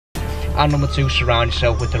And number two, surround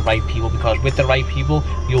yourself with the right people, because with the right people,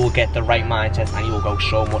 you will get the right mindset and you will go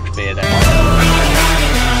so much further.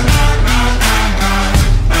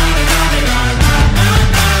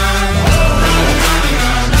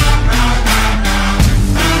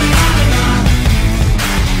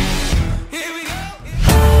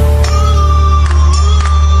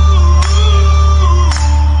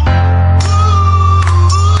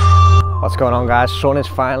 What's going on, guys? Sun is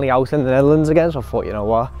finally out in the Netherlands again, so I thought, you know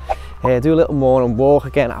what, do a little morning walk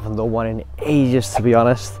again. I haven't done one in ages, to be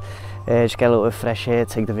honest. Just get a little bit of fresh air,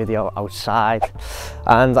 take the video outside.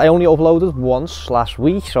 And I only uploaded once last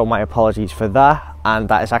week, so my apologies for that. And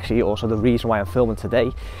that is actually also the reason why I'm filming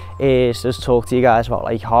today, is just talk to you guys about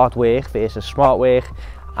like hard work versus smart work,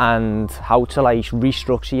 and how to like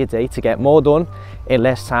restructure your day to get more done in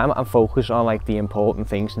less time and focus on like the important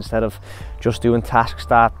things instead of just doing tasks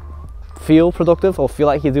that feel productive or feel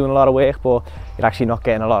like you're doing a lot of work but you're actually not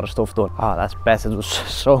getting a lot of stuff done. Oh, that's better. There was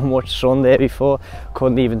so much sun there before,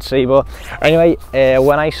 couldn't even see. But anyway,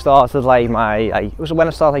 when I started like when I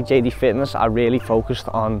started like JD Fitness, I really focused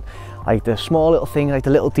on like the small little things, like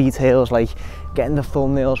the little details, like getting the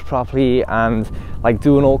thumbnails properly and like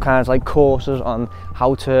doing all kinds of like courses on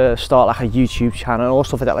how to start like a YouTube channel and all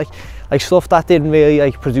stuff like that, like stuff that didn't really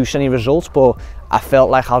like produce any results, but I felt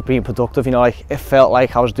like I was being productive, you know, like it felt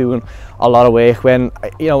like I was doing a lot of work when,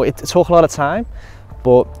 you know, it took a lot of time,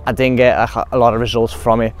 but I didn't get a lot of results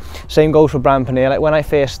from it. Same goes for brand Paneer. Like when I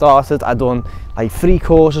first started, I done like 3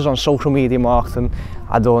 courses on social media marketing.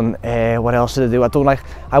 I done, what else did I do?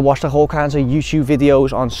 I watched like all kinds of YouTube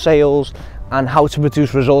videos on sales and how to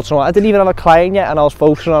produce results. And I didn't even have a client yet, and I was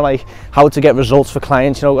focusing on like how to get results for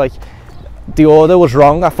clients, you know, like the order was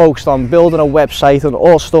wrong. I focused on building a website and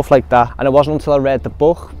all stuff like that. And it wasn't until I read the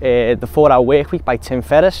book, The 4-Hour Workweek by Tim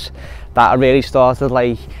Ferriss, that I really started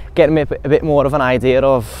like getting a bit more of an idea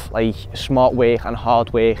of like smart work and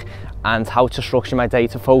hard work, and how to structure my day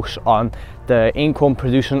to focus on the income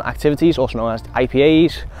producing activities, also known as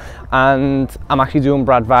IPAs. And I'm actually doing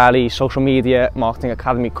Brad Riley's Social Media Marketing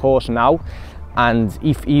Academy course now, and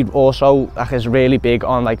he also is really big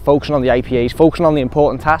on like focusing on the IPAs, focusing on the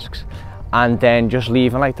important tasks, and then just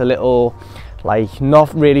leaving like the little, like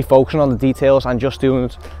not really focusing on the details and just doing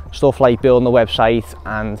stuff like building the website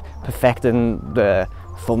and perfecting the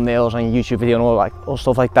thumbnails on YouTube video and all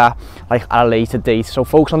stuff like that, like at a later date. So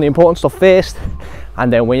focus on the important stuff first,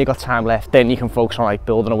 and then when you got time left, then you can focus on like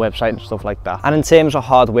building a website and stuff like that. And in terms of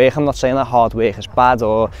hard work, I'm not saying that hard work is bad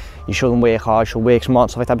or you shouldn't work hard, you should work smart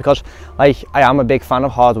and stuff like that, because like I am a big fan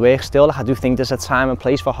of hard work still. Like, I do think there's a time and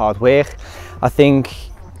place for hard work. I think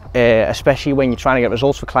especially when you're trying to get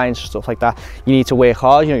results for clients and stuff like that, you need to work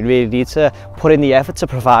hard. You know, you really need to put in the effort to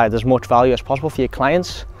provide as much value as possible for your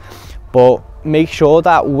clients, but make sure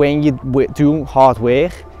that when you do hard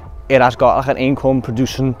work, it has got like an income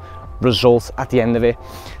producing result at the end of it.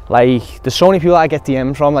 Like there's so many people I get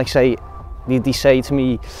DMs from, like they say to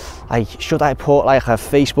me like, should I put like a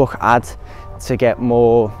Facebook ad to get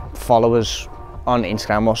more followers on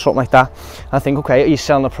Instagram or something like that? And I think, okay, are you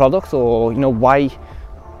selling a product, or you know,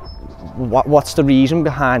 what's the reason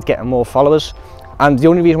behind getting more followers? And the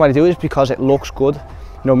only reason why I do it is because it looks good. You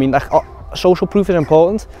know what I mean? Like social proof is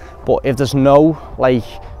important, but if there's no like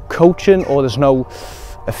coaching, or there's no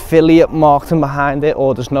affiliate marketing behind it,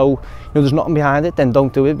 or there's no, you know, there's nothing behind it, then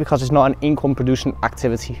don't do it, because it's not an income producing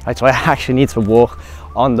activity. Right, so I actually need to walk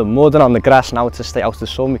on the mud and on the grass now to stay out of the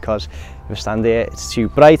sun, because if I stand there it's too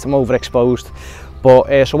bright, I'm overexposed.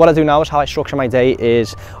 But so what I do now is, how I structure my day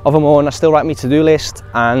is, of a morning I still write my to-do list,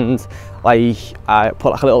 and like I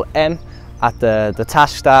put like a little M at the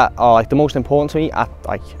tasks that are like the most important to me at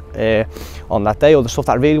like on that day, or the stuff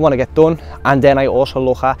that I really want to get done. And then I also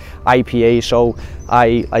look at IPA, so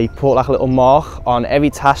I put like a little mark on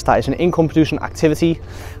every task that is an income producing activity,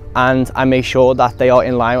 and I make sure that they are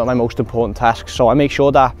in line with my most important tasks. So I make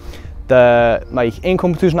sure that my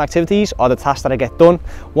income producing activities are the tasks that I get done.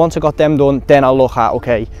 Once I got them done, then I'll look at,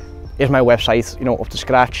 okay, is my website, you know, up to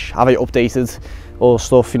scratch? Have I updated all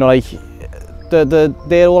stuff? You know, like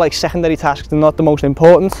they're all like secondary tasks. They're not the most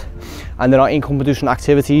important, and they're not income producing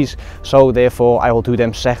activities, so therefore I will do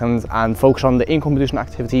them second and focus on the income producing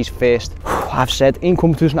activities first. I've said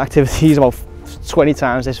income producing activities about 20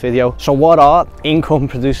 times this video. So what are income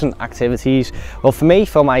producing activities? Well, for me,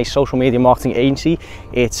 for my social media marketing agency,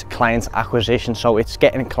 it's client acquisition. So it's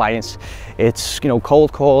getting clients, it's, you know,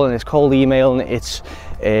 cold calling, it's cold emailing, it's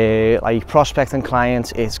like prospecting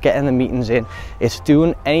clients, it's getting the meetings in, it's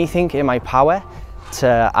doing anything in my power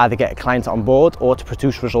to either get a client on board or to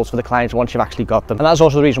produce results for the clients once you've actually got them. And that's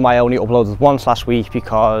also the reason why I only uploaded once last week,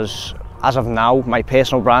 because as of now, my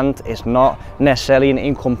personal brand is not necessarily an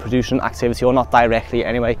income producing activity, or not directly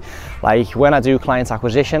anyway. Like when I do client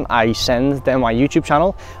acquisition, I send them my YouTube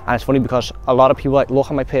channel, and it's funny because a lot of people like look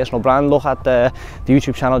at my personal brand, look at the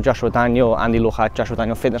YouTube channel Joshua Daniel, and they look at Joshua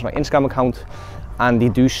Daniel Fitness, my Instagram account, and they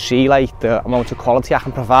do see like the amount of quality I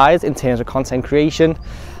can provide in terms of content creation.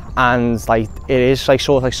 And like it is like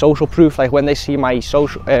sort of like social proof. Like when they see my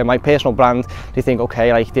social my personal brand, they think,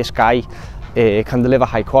 okay, like this guy can deliver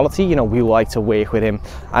high quality, you know, we like to work with him.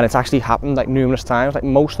 And it's actually happened like numerous times. Like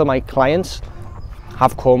most of my clients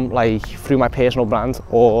have come like through my personal brand,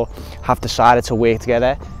 or have decided to work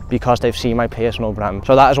together because they've seen my personal brand.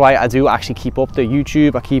 So that is why I do actually keep up the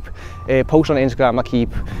YouTube. I keep posting on Instagram. I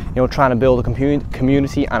keep, you know, trying to build a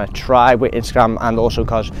community and a tribe with Instagram, and also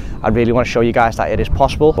because I really want to show you guys that it is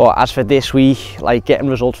possible. But as for this week, like getting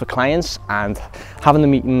results for clients and having the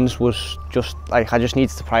meetings was just like, I just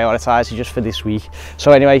needed to prioritize it just for this week.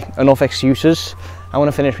 So anyway, enough excuses. I want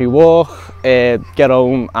to finish my walk, get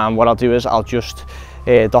home, and what I'll do is I'll just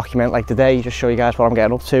document like the day, just show you guys what I'm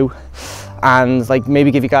getting up to, and like maybe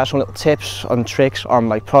give you guys some little tips and tricks on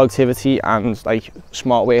like productivity and like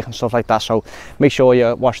smart work and stuff like that. So make sure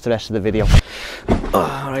you watch the rest of the video.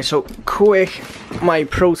 Alright, so quick, my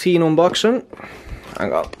protein unboxing.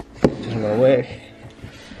 Hang on, this isn't gonna work. Here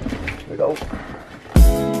we go.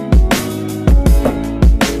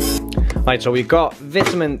 Right, so we've got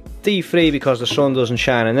vitamin D3 because the sun doesn't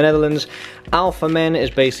shine in the Netherlands. Alpha Men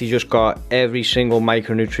is basically just got every single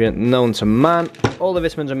micronutrient known to man, all the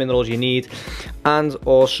vitamins and minerals you need, and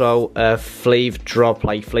also a flavor drop,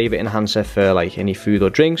 like flavor enhancer for like any food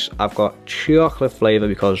or drinks. I've got chocolate flavor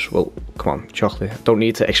because, well, come on, chocolate. Don't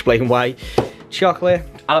need to explain why. Chocolate.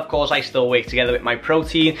 And of course I still work together with my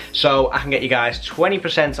protein, so I can get you guys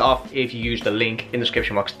 20% off if you use the link in the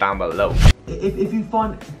description box down below. If you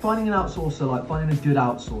finding an outsourcer, like finding a good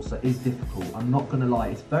outsourcer is difficult. I'm not gonna lie,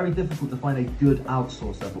 it's very difficult to find a good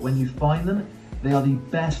outsourcer, but when you find them, they are the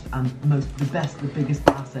best and the biggest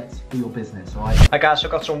assets for your business, alright? Hi guys, so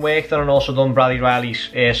I've got some work done and also done Bradley Riley's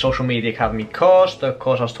Social Media Academy course, the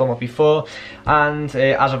course I was talking about before. And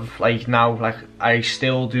as of like now, like I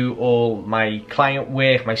still do all my client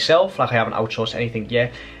work myself, like I haven't outsourced anything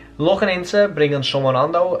yet. Looking into bringing someone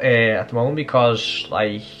on though at the moment, because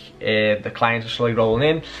like the clients are slowly rolling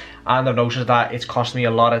in, and I've noticed that it's costing me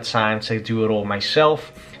a lot of time to do it all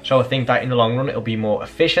myself. So I think that in the long run it'll be more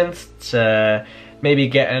efficient to maybe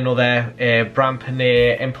get another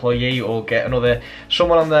Brandpreneur employee, or get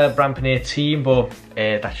someone on the Brandpreneur team, but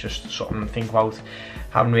that's just something to think about.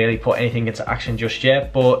 Haven't really put anything into action just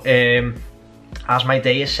yet, but as my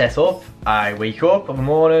day is set up, I wake up in the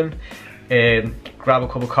morning, grab a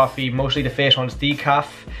cup of coffee, mostly the first one's decaf,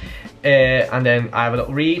 and then I have a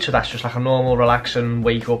little read, so that's just like a normal relaxing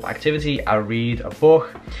wake up activity. I read a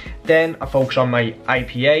book, then I focus on my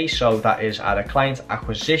IPA, so that is either client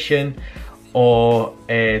acquisition or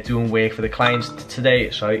doing work for the clients. Today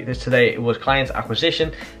it was client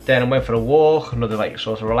acquisition, then I went for a walk, another like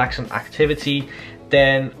sort of relaxing activity,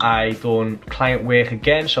 then I done client work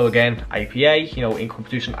again, so again IPA, you know, income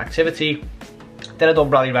producing activity. Then I done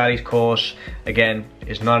Bradley Riley's course, again,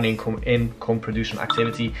 it's not an income producing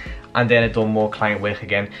activity, and then I done more client work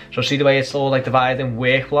again. So see the way it's all like divided in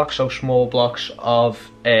work blocks, so small blocks of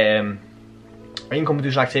income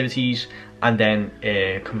producing activities, and then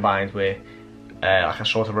combined with like a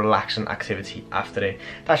sort of relaxing activity after it.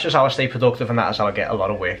 That's just how I stay productive, and that is how I get a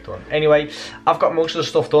lot of work done. Anyway, I've got most of the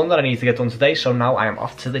stuff done that I need to get done today, so now I am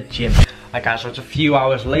off to the gym. Like guys, so it's a few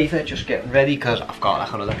hours later, just getting ready because I've got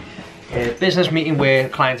like another business meeting where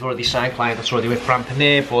clients already signed, client that's already with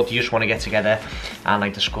Brandpreneur, but they just want to get together and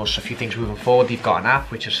like discuss a few things moving forward. They've got an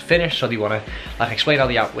app which is finished, so they want to like explain how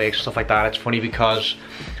the app works, stuff like that. It's funny because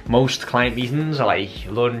most client meetings are like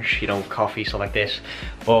lunch, you know, coffee, stuff like this,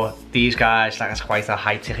 but these guys, like, it's quite a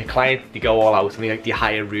high ticket client. They go all out and they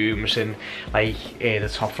hire rooms and like the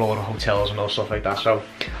top floor of hotels and all stuff like that. So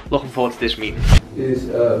looking forward to this meeting. Is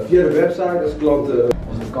via de website als klanten.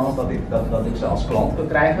 Dus de kans dat ik ze als klant kan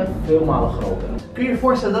krijgen, veel malen groter. Kun je je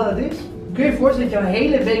voorstellen dat het is? Kun je je voorstellen dat je een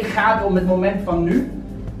hele week gaat om het moment van nu,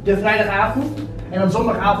 de vrijdagavond, en dan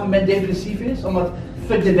zondagavond met depressief is, omdat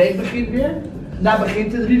de week begint weer, daar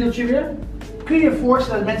begint het riedeltje weer. Kun je je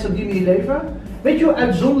voorstellen dat mensen op die manier leven? Weet je hoe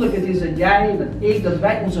uitzonderlijk het is dat jij, dat ik, dat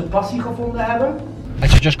wij onze passie gevonden hebben? I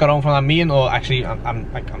just got home from that meeting, or actually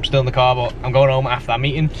I'm still in the car, but I'm going home after that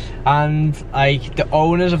meeting. And like the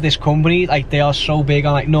owners of this company, like they are so big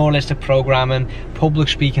on like neuralistic programming, public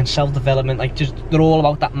speaking, self-development, like just they're all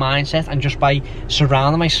about that mindset. And just by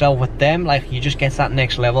surrounding myself with them, like you just get to that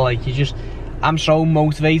next level. Like I'm so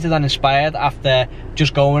motivated and inspired after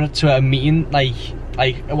just going to a meeting like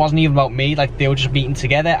like, it wasn't even about me. Like, they were just meeting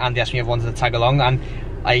together and they asked me if I wanted to tag along, and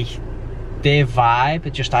like, their vibe,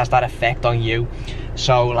 it just has that effect on you.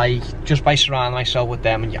 So like, just by surrounding myself with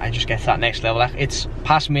them, and I just get to that next level. Like, it's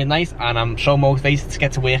past midnight and I'm so motivated to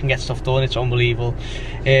get to work and get stuff done. It's unbelievable.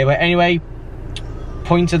 But anyway,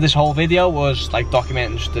 point of this whole video was like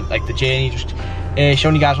documenting just the journey, just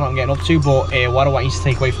showing you guys what I'm getting up to. But what I want you to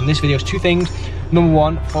take away from this video is two things. Number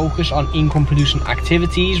one, focus on income producing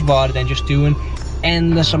activities rather than just doing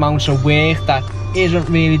endless amounts of work that isn't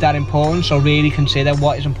really that important. So really consider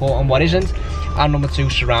what is important and what isn't. And number two,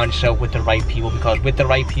 surround yourself with the right people, because with the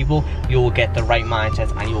right people you will get the right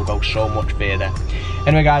mindset and you will go so much further.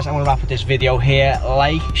 Anyway guys, I'm gonna wrap up this video here.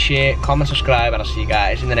 Like, share, comment, subscribe, and I'll see you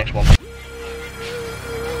guys in the next one.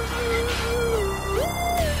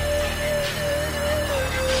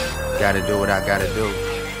 Gotta do what I gotta do.